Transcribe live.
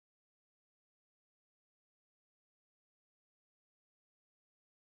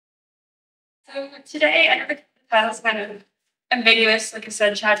So today, I know the title's kind of ambiguous. Like I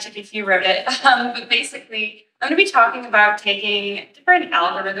said, ChatGPT wrote it. But basically, I'm going to be talking about taking different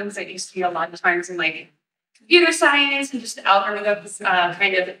algorithms that you see a lot of times in like computer science and just algorithms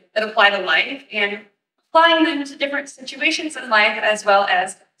kind of that apply to life and applying them to different situations in life as well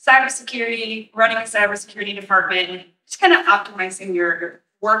as cybersecurity, running a cybersecurity department, just kind of optimizing your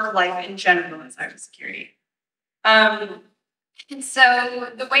work life in general in cybersecurity. Um, and so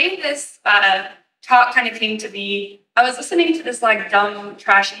the way this talk kind of came to be, I was listening to this like dumb,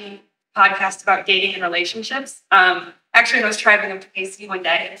 trashy podcast about dating and relationships. Actually, I was driving up to KC one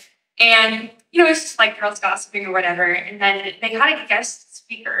day, and it's just like girls gossiping or whatever. And then they had a guest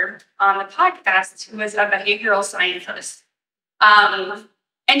speaker on the podcast who was a behavioral scientist.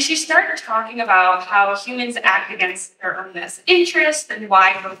 And she started talking about how humans act against their own best interest and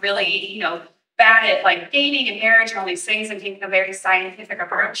why we're really, bad at like dating and marriage and all these things and taking a very scientific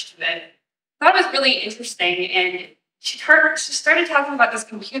approach to it. I thought it was really interesting. And she started talking about this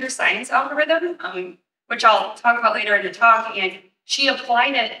computer science algorithm, which I'll talk about later in the talk. And she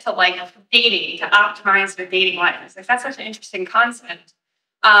applied it to like dating, to optimize their dating lives. Like that's such an interesting concept.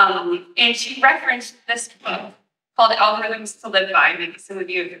 And she referenced this book called Algorithms to Live By. Maybe some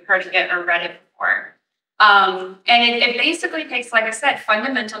of you have heard of it or read it before. And it basically takes, like I said,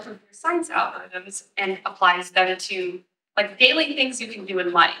 fundamental computer science algorithms and applies them to like daily things you can do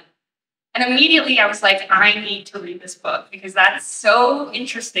in life. And immediately I was like, I need to read this book because that's so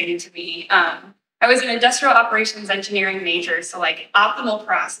interesting to me. I was an industrial operations engineering major, so like optimal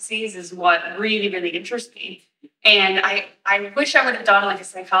processes is what really, really interests me. And I wish I would have done like a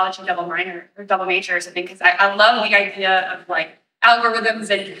psychology double minor or double major or something because I love the idea of like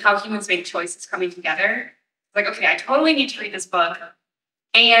algorithms and how humans make choices coming together. Like, okay, I totally need to read this book.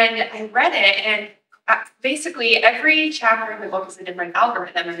 And I read it, and basically every chapter in the book is a different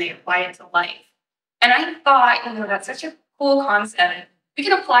algorithm and they apply it to life. And I thought, that's such a cool concept. We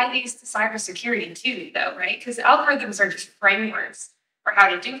can apply these to cybersecurity too, though, right? Because algorithms are just frameworks for how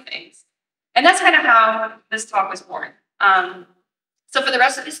to do things. And that's kind of how this talk was born. So for the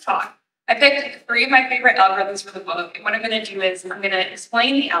rest of this talk, I picked 3 of my favorite algorithms for the book. And what I'm going to do is I'm going to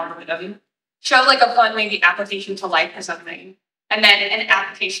explain the algorithm, show like a fun maybe application to life or something, and then an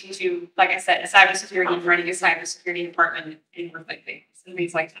application to, like I said, cybersecurity and running a cybersecurity department and work like things and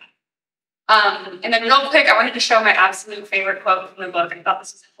things like that. And then real quick, I wanted to show my absolute favorite quote from the book. I thought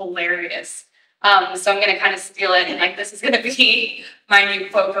this was hilarious. So I'm going to kind of steal it, and like this is going to be my new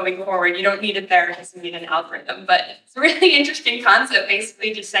quote going forward. You don't need a therapist, you need an algorithm. But it's a really interesting concept,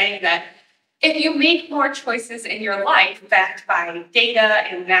 basically just saying that if you make more choices in your life backed by data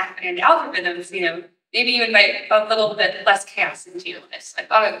and math and algorithms, maybe you invite a little bit less chaos into your list. I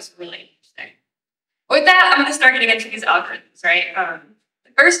thought it was really interesting. With that, I'm going to start getting into these algorithms, right?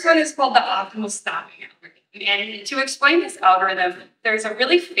 The first one is called the optimal stopping algorithm. And to explain this algorithm, there's a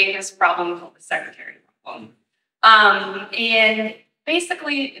really famous problem called the secretary problem. And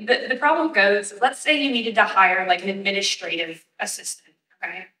basically, the problem goes, let's say you needed to hire like an administrative assistant,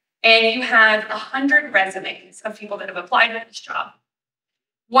 okay? And you had 100 resumes of people that have applied for this job.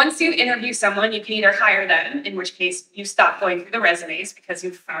 Once you interview someone, you can either hire them, in which case you stop going through the resumes because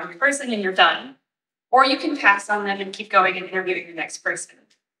you've found your person and you're done, or you can pass on them and keep going and interviewing your next person.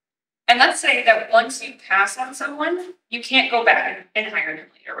 And let's say that once you pass on someone, you can't go back and hire them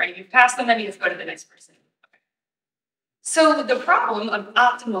later, right? You've passed on them, you have to go to the next person. Okay. So the problem of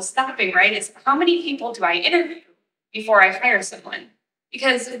optimal stopping, right, is how many people do I interview before I hire someone?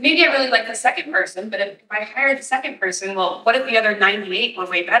 Because maybe I really like the second person, but if I hire the second person, well, what if the other 98 were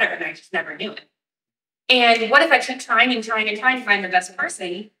way better and I just never knew it? And what if I keep trying and trying and trying to find the best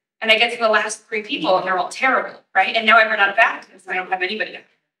person and I get to the last 3 people and they're all terrible, right? And now I run out of applicants and I don't have anybody to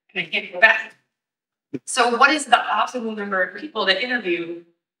and I can't go back. So what is the optimal number of people to interview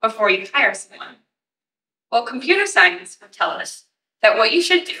before you hire someone? Well, computer science would tell us that what you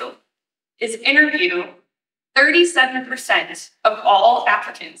should do is interview 37% of all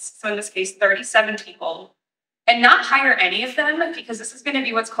applicants, so in this case, 37 people, and not hire any of them because this is going to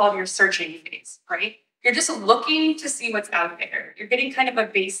be what's called your searching phase, right? You're just looking to see what's out there. You're getting kind of a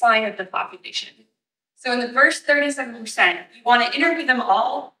baseline of the population. So in the first 37%, you want to interview them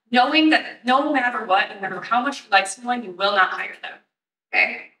all, knowing that no matter what, no matter how much you like someone, you will not hire them,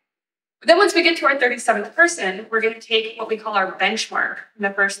 okay? But then once we get to our 37th person, we're going to take what we call our benchmark in the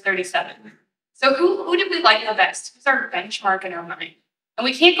first 37. So who did we like the best? Who's our benchmark in our mind? And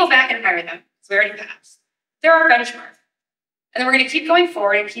we can't go back and hire them, because we already passed. They're our benchmark. And then we're going to keep going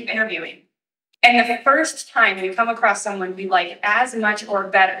forward and keep interviewing. And the first time you come across someone we like as much or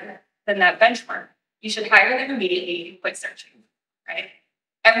better than that benchmark, you should hire them immediately and quit searching, right?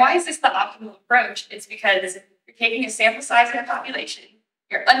 And why is this the optimal approach? It's because you're taking a sample size of the population,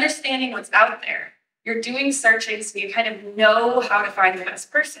 you're understanding what's out there, you're doing searching so you kind of know how to find the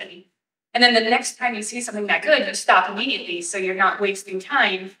best person. And then the next time you see something that good, you stop immediately so you're not wasting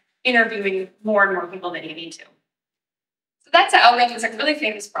time interviewing more and more people than you need to. So that's an algorithm. It's a really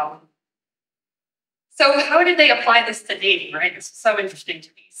famous problem. So how did they apply this to dating, right? This is so interesting to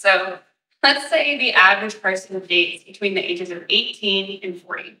me. So let's say the average person dates between the ages of 18 and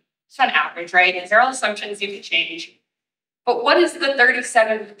 40. It's on average, right? These are all assumptions you can change. But what is the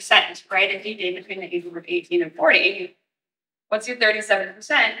 37%, right? If you date between the ages of 18 and 40, what's your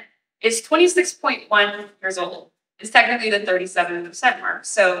 37%? Is 26.1 years old. It's technically the 37% mark.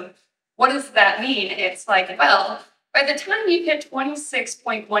 So what does that mean? It's like, well, by the time you hit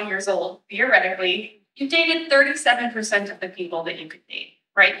 26.1 years old, theoretically, you dated 37% of the people that you could date,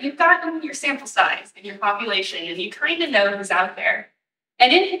 right? You've gotten your sample size and your population, and you kind of know who's out there.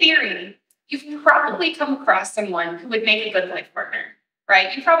 And in theory, you've probably come across someone who would make a good life partner,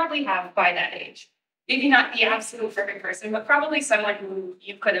 right? You probably have by that age. Maybe not the absolute perfect person, but probably someone who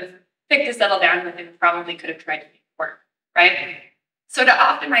you could have picked to settle down with and probably could have tried to make it work, right? So to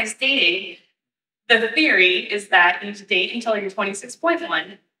optimize dating, the theory is that you date until you're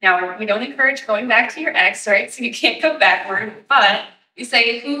 26.1. Now, we don't encourage going back to your ex, right? So you can't go backward, but you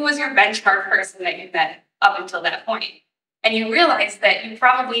say, who was your benchmark person that you met up until that point? And you realize that you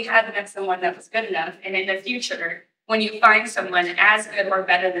probably hadn't met someone that was good enough. And in the future, when you find someone as good or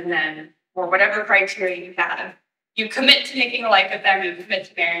better than them, or whatever criteria you have, you commit to making a life with them, you commit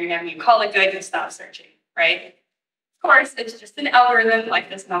to marrying them, you call it good, and stop searching, right? Of course, it's just an algorithm. Life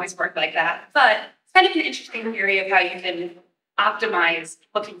doesn't always work like that. But it's kind of an interesting theory of how you can optimize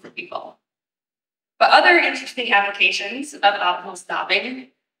looking for people. But other interesting applications of optimal stopping,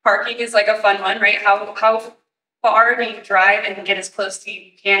 parking is like a fun one, right? How far do you drive and get as close to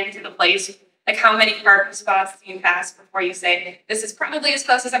you can to the place? Like how many parking spots do you pass before you say, this is probably as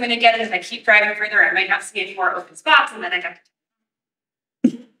close as I'm going to get, and if I keep driving further, I might not see any more open spots, and then I have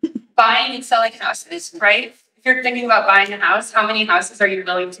to buying and selling houses, right? If you're thinking about buying a house, how many houses are you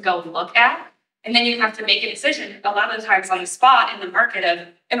willing to go look at? And then you have to make a decision, a lot of the times on the spot in the market of,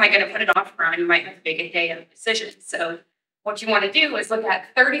 am I going to put an offer on? You might have to make a day of decision. So what you want to do is look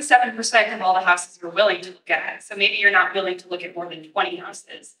at 37% of all the houses you're willing to look at. So maybe you're not willing to look at more than 20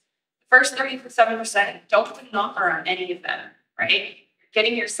 houses. First 37%, don't put an offer on any of them, right?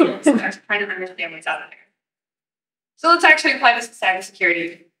 Getting your skills and trying to understand what's out there. So let's actually apply this to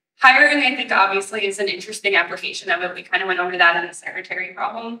cybersecurity. Hiring, I think, obviously is an interesting application of it. We kind of went over that in the secretary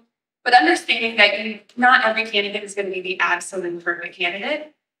problem. But understanding that not every candidate is going to be the absolute perfect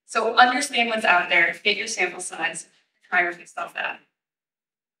candidate. So understand what's out there, get your sample size, hire based off that.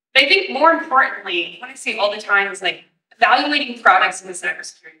 But I think more importantly, what I see all the time is like evaluating products in the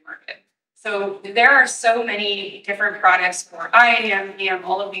cybersecurity market. So there are so many different products for IAM, EM,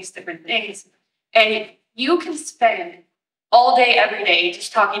 all of these different things. And you can spend all day, every day,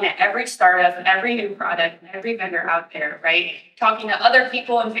 just talking to every startup, every new product, every vendor out there, right? Talking to other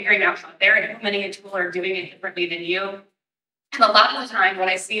people and figuring out how they're implementing a tool or doing it differently than you. And a lot of the time, what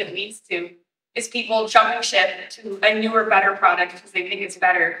I see it leads to is people jumping ship to a newer, better product because they think it's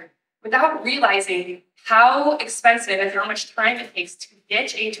better without realizing how expensive and how much time it takes to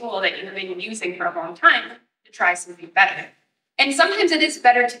ditch a tool that you've been using for a long time to try something better. And sometimes it is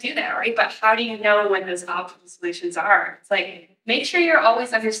better to do that, right? But how do you know when those optimal solutions are? It's like, make sure you're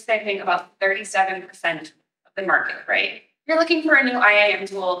always understanding about 37% of the market, right? If you're looking for a new IAM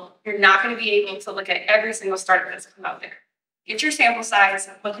tool, you're not going to be able to look at every single startup that's come out there. Get your sample size,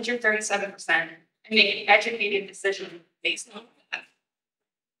 look at your 37%, and make an educated decision based on that.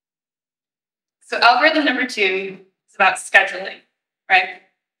 So algorithm number 2 is about scheduling, right?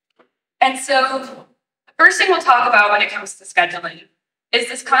 And so the first thing we'll talk about when it comes to scheduling is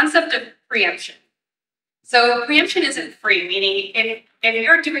this concept of preemption. So preemption isn't free, meaning if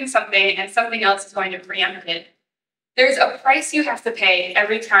you're doing something and something else is going to preempt it, there's a price you have to pay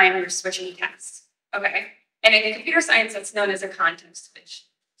every time you're switching tasks, okay? And in computer science, that's known as a context switch.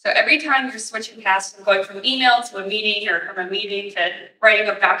 So every time you're switching tasks from going from email to a meeting or from a meeting to writing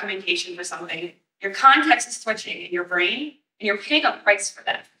up documentation for something, your context is switching in your brain, and you're paying a price for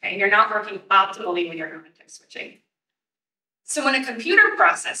that. Okay? You're not working optimally when you're context switching. So when a computer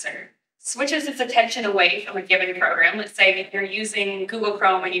processor switches its attention away from a given program, let's say you're using Google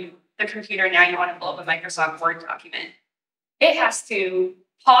Chrome and the computer, now you want to pull up a Microsoft Word document, it has to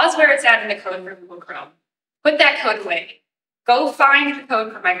pause where it's at in the code for Google Chrome, put that code away, go find the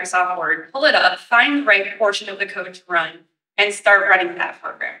code for Microsoft Word, pull it up, find the right portion of the code to run, and start running that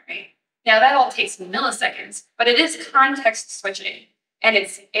program, right? Now that all takes milliseconds, but it is context switching. And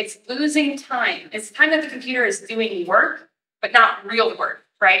it's losing time. It's time that the computer is doing work, but not real work,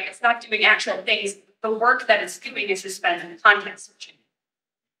 right? It's not doing actual things. The work that it's doing is just spent context switching.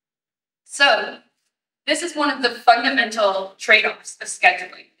 So this is one of the fundamental trade-offs of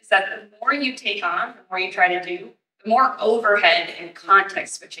scheduling, is that the more you take on, the more you try to do, the more overhead and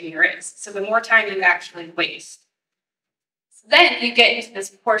context switching there is. So the more time you actually waste. So then you get into this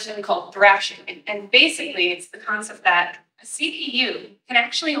portion called thrashing. And basically, it's the concept that a CPU can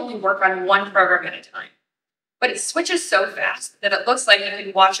actually only work on one program at a time. But it switches so fast that it looks like you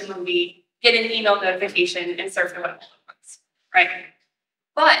can watch a movie, get an email notification, and surf the web all at once, right?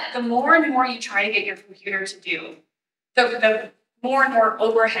 But the more and more you try to get your computer to do, the more and more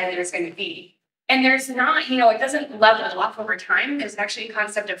overhead there's going to be. And there's not, it doesn't level off over time. There's actually a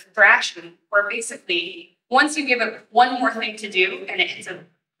concept of thrashing, where basically, once you give it one more thing to do and it hits a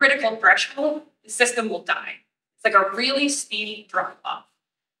critical threshold, the system will die. It's like a really steep drop off.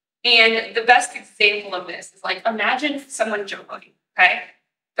 And the best example of this is like, imagine someone juggling, okay?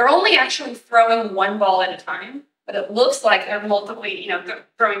 They're only actually throwing one ball at a time, but it looks like they're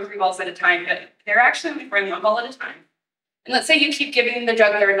throwing 3 balls at a time, but they're actually only throwing 1 ball at a time. And let's say you keep giving the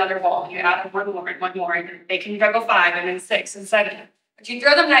juggler another ball, you add one more and one more, and they can juggle 5 and then 6 and 7. But you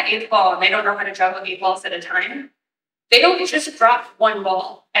throw them that 8th ball and they don't know how to juggle 8 balls at a time, they don't just drop one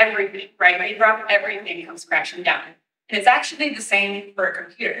ball, everything, right? They drop everything and comes crashing down. And it's actually the same for a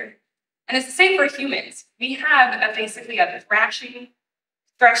computer. And it's the same for humans. We have basically a thrashing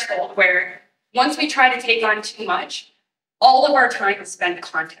threshold where once we try to take on too much, all of our time is spent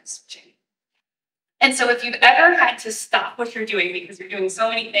context switching. And so if you've ever had to stop what you're doing because you're doing so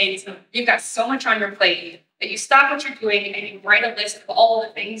many things, you've got so much on your plate, that you stop what you're doing and you write a list of all the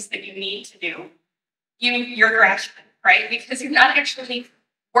things that you need to do, you're thrashing, right? Because you're not actually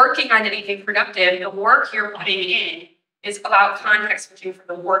working on anything productive. The work you're putting in is about context switching for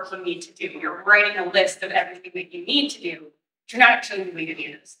the work you need to do. You're writing a list of everything that you need to do, but you're not actually doing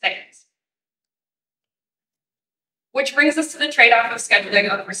any of those things. Which brings us to the trade-off of scheduling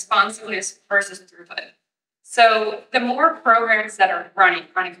of responsiveness versus throughput. So the more programs that are running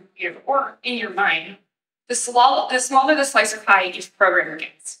on a computer or in your mind, the smaller the slice of pie each program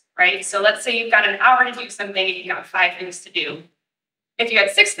gets, right? So let's say you've got an hour to do something and you've got 5 things to do. If you had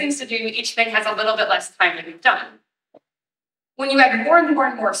 6 things to do, each thing has a little bit less time to be done. When you add more and more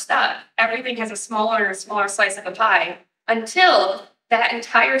and more stuff, everything has a smaller and smaller slice of the pie until that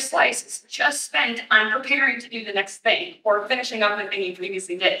entire slice is just spent on preparing to do the next thing or finishing up the thing you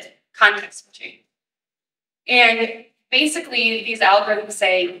previously did, context switching. And basically, these algorithms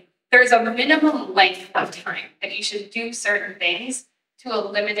say there's a minimum length of time that you should do certain things to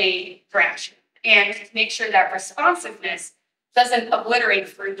eliminate thrashing and to make sure that responsiveness doesn't obliterate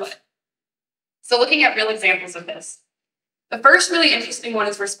throughput. So looking at real examples of this, the first really interesting one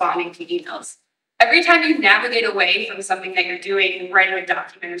is responding to emails. Every time you navigate away from something that you're doing, writing a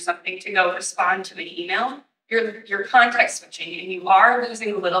document or something to go respond to an email, you're context switching and you are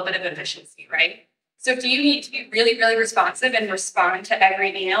losing a little bit of efficiency, right? So do you need to be really, really responsive and respond to every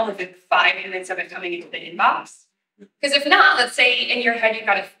email within 5 minutes of it coming into the inbox? Because if not, let's say in your head you've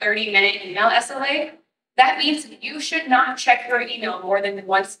got a 30-minute email SLA, that means you should not check your email more than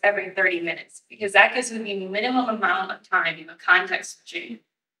once every 30 minutes because that gives you the minimum amount of time of context switching.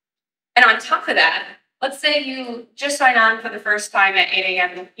 And on top of that, let's say you just sign on for the first time at 8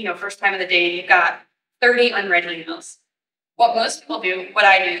 a.m., first time of the day, and you've got 30 unread emails. What most people do, what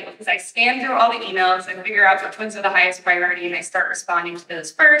I do, is I scan through all the emails and figure out which ones are the highest priority, and I start responding to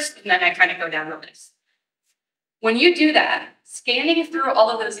those first, and then I kind of go down the list. When you do that, scanning through all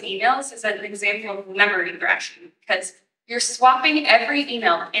of those emails is an example of memory thrashing because you're swapping every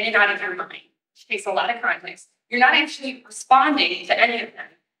email in and out of your mind, which takes a lot of context. You're not actually responding to any of them.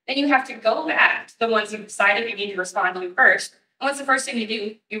 Then you have to go back to the ones you decided you need to respond to first. And what's the first thing you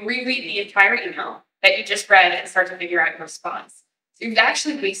do? You reread the entire email that you just read and start to figure out your response. So you're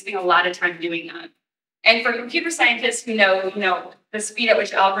actually wasting a lot of time doing that. And for computer scientists who know the speed at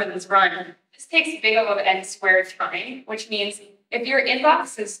which algorithms run, this takes big of an n squared time, which means if your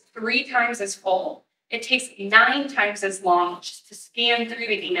inbox is 3 times as full, it takes 9 times as long just to scan through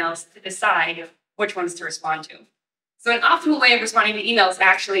the emails to decide which ones to respond to. So an optimal way of responding to emails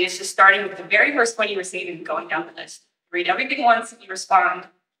actually is just starting with the very first one you receive and going down the list. Read everything once, you respond,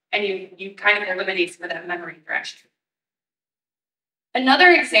 and you kind of eliminate some of that memory thrashing. Another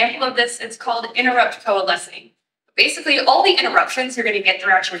example of this is called interrupt coalescing. Basically, all the interruptions you're going to get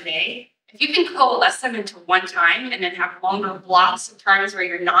throughout your day, if you can coalesce them into one time and then have longer blocks of times where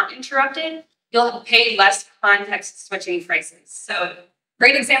you're not interrupted, you'll pay less context switching prices. So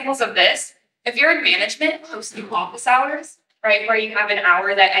great examples of this. If you're in management hosting office hours, right? Where you have an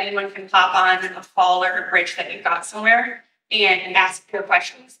hour that anyone can pop on a call or a bridge that you've got somewhere and ask your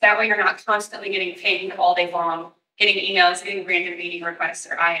questions. That way you're not constantly getting pinged all day long, getting emails, getting random meeting requests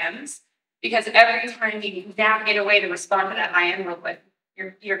or IMs. Because every time you navigate a way to respond to that IM real quick,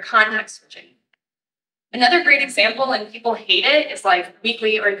 you're context switching. Another great example, and people hate it, is like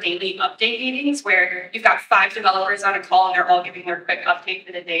weekly or daily update meetings where you've got 5 developers on a call and they're all giving their quick update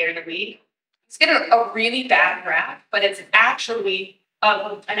for the day or the week. It's getting a really bad rap, but it's actually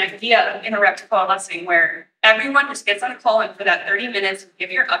an idea of interrupt coalescing where everyone just gets on a call and for that 30 minutes, give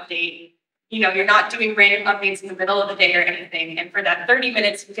your update. You know, you're not doing random updates in the middle of the day or anything. And for that 30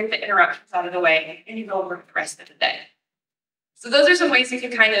 minutes, you get the interruptions out of the way and you go work the rest of the day. So those are some ways you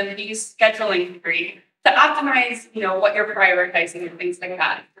can kind of use scheduling theory to optimize, you know, what you're prioritizing and things like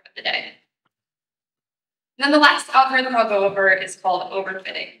that throughout the day. And then the last algorithm I'll go over is called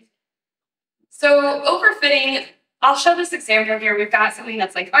overfitting. So overfitting, I'll show this example here. We've got something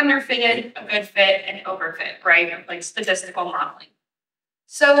that's like underfitted, a good fit, and overfit, right? Like statistical modeling.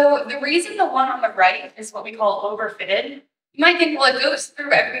 So the reason the one on the right is what we call overfitted, you might think, well, it goes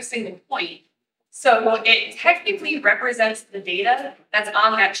through every single point. So it technically represents the data that's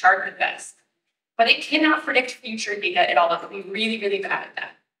on that chart the best. But it cannot predict future data at all. It will be really, really bad at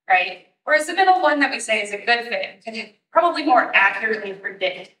that, right? Whereas the middle one that we say is a good fit can probably more accurately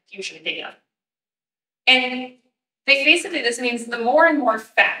predict future data. And basically, this means the more and more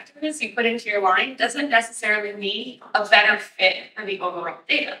factors you put into your line doesn't necessarily mean a better fit for the overall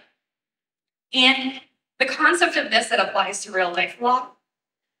data. And the concept of this that applies to real life law,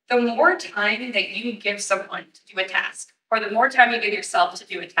 the more time that you give someone to do a task, or the more time you give yourself to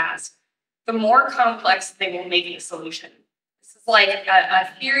do a task, the more complex they will make the solution. This is like a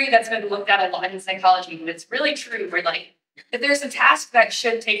theory that's been looked at a lot in psychology, and it's really true. Where like, if there's a task that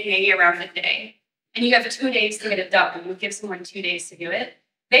should take maybe around a day, and you have 2 days to get it done, and you give someone 2 days to do it,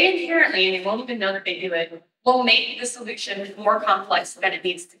 they inherently, and they won't even know that they do it, will make the solution more complex than it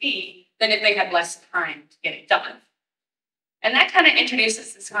needs to be than if they had less time to get it done. And that kind of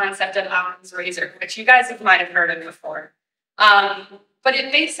introduces this concept of Occam's razor, which you guys might have heard of before. But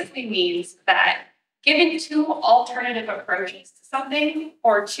it basically means that given 2 alternative approaches to something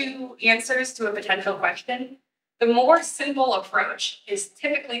or 2 answers to a potential question, the more simple approach is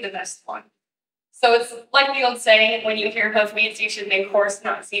typically the best one. So it's like the old saying, when you hear hoofbeats, you should make horse,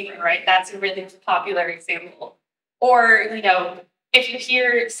 not semen, right? That's a really popular example. Or, you know, if you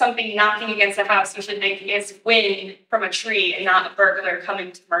hear something knocking against a house, you should think it's wind from a tree and not a burglar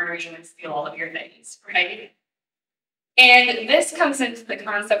coming to murder you and steal all of your things, right? And this comes into the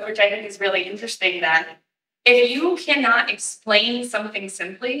concept, which I think is really interesting, that if you cannot explain something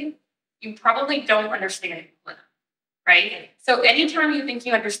simply, you probably don't understand it well, right? So anytime you think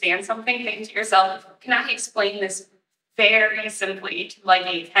you understand something, think to yourself, can I explain this very simply to like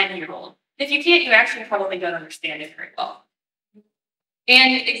a 10-year-old? If you can't, you actually probably don't understand it very well.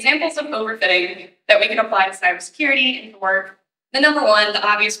 And examples of overfitting that we can apply to cybersecurity and work. The number one, the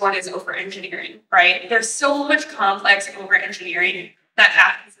obvious one, is over-engineering, right? There's so much complex over-engineering that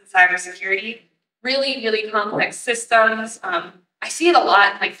happens in cybersecurity. Really, really complex systems. I see it a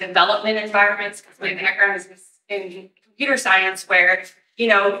lot in like development environments because my background is in computer science, where you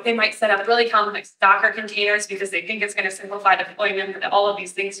know they might set up really complex Docker containers because they think it's going to simplify deployment, but all of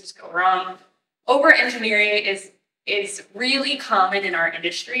these things just go wrong. Over-engineering is really common in our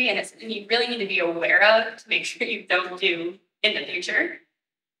industry, and it's something you really need to be aware of to make sure you don't do in the future.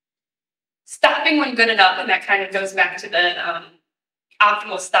 Stopping when good enough, and that kind of goes back to the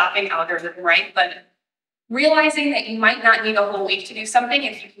optimal stopping algorithm, right? But realizing that you might not need a whole week to do something,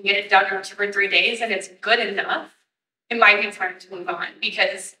 if you can get it done in 2 or 3 days and it's good enough, it might be time to move on.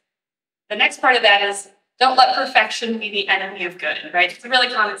 Because the next part of that is, don't let perfection be the enemy of good, right? It's a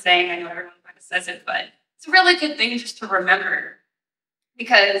really common saying, I know everyone kind of says it, but it's a really good thing just to remember.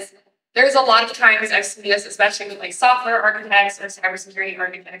 Because there's a lot of times I've seen this, especially with like software architects or cybersecurity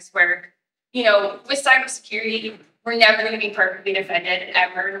architects, where, you know, with cybersecurity, we're never going to be perfectly defended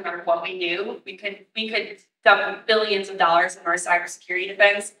ever, no matter what we do. We could dump billions of dollars in our cybersecurity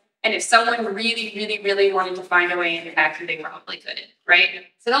defense. And if someone really, really, really wanted to find a way into hack you, they probably couldn't, right?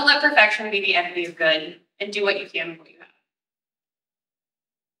 So don't let perfection be the enemy of good, and do what you can with what you have.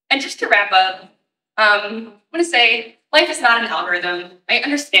 And just to wrap up, I want to say, life is not an algorithm. I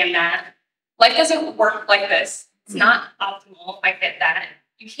understand that. Life doesn't work like this. It's not optimal. I get that.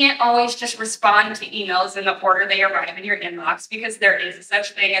 You can't always just respond to emails in the order they arrive in your inbox, because there is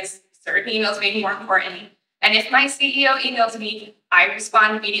such thing as certain emails may be more important. And if my CEO emails me, I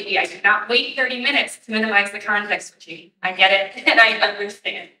respond immediately. I do not wait 30 minutes to minimize the context switching. I get it, and I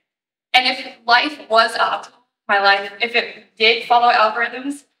understand. And if life was optimal, My life, if it did follow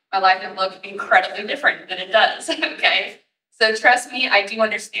algorithms, my life would look incredibly different than it does, okay? So trust me, I do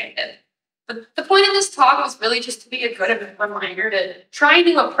understand it. But the point of this talk was really just to be a good reminder to try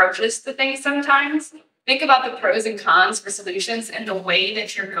new approaches to things sometimes. Think about the pros and cons for solutions and the way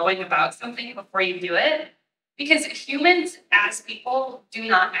that you're going about something before you do it. Because humans, as people, do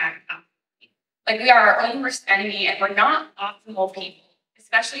not act optimally. Like, we are our own worst enemy, and we're not optimal people,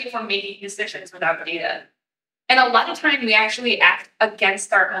 especially if we're making decisions without data. And a lot of time, we actually act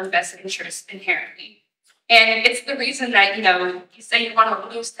against our own best interests inherently. And it's the reason that, you say you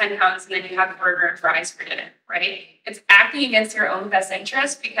want to lose 10 pounds and then you have a burger and fries for dinner, right? It's acting against your own best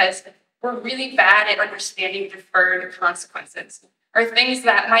interest because we're really bad at understanding deferred consequences or things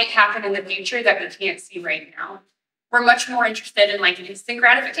that might happen in the future that we can't see right now. We're much more interested in like instant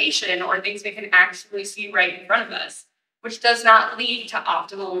gratification or things we can actually see right in front of us, which does not lead to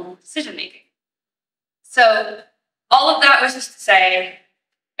optimal decision making. So all of that was just to say,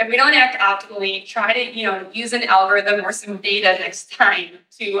 if we don't act optimally, try to use an algorithm or some data next time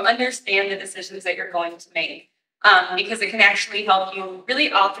to understand the decisions that you're going to make, because it can actually help you really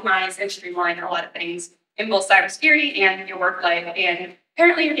optimize and streamline a lot of things in both cybersecurity and your work life and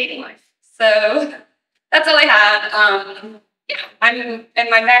apparently your dating life. So that's all I have. And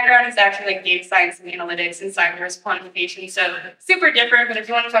my background is actually like data science and analytics and cyber risk quantification, so super different. But if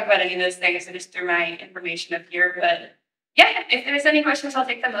you want to talk about any of those things, I just threw my information up here. But yeah, if there's any questions, I'll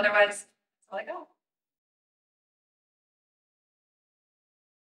take them. Otherwise, that's all I got.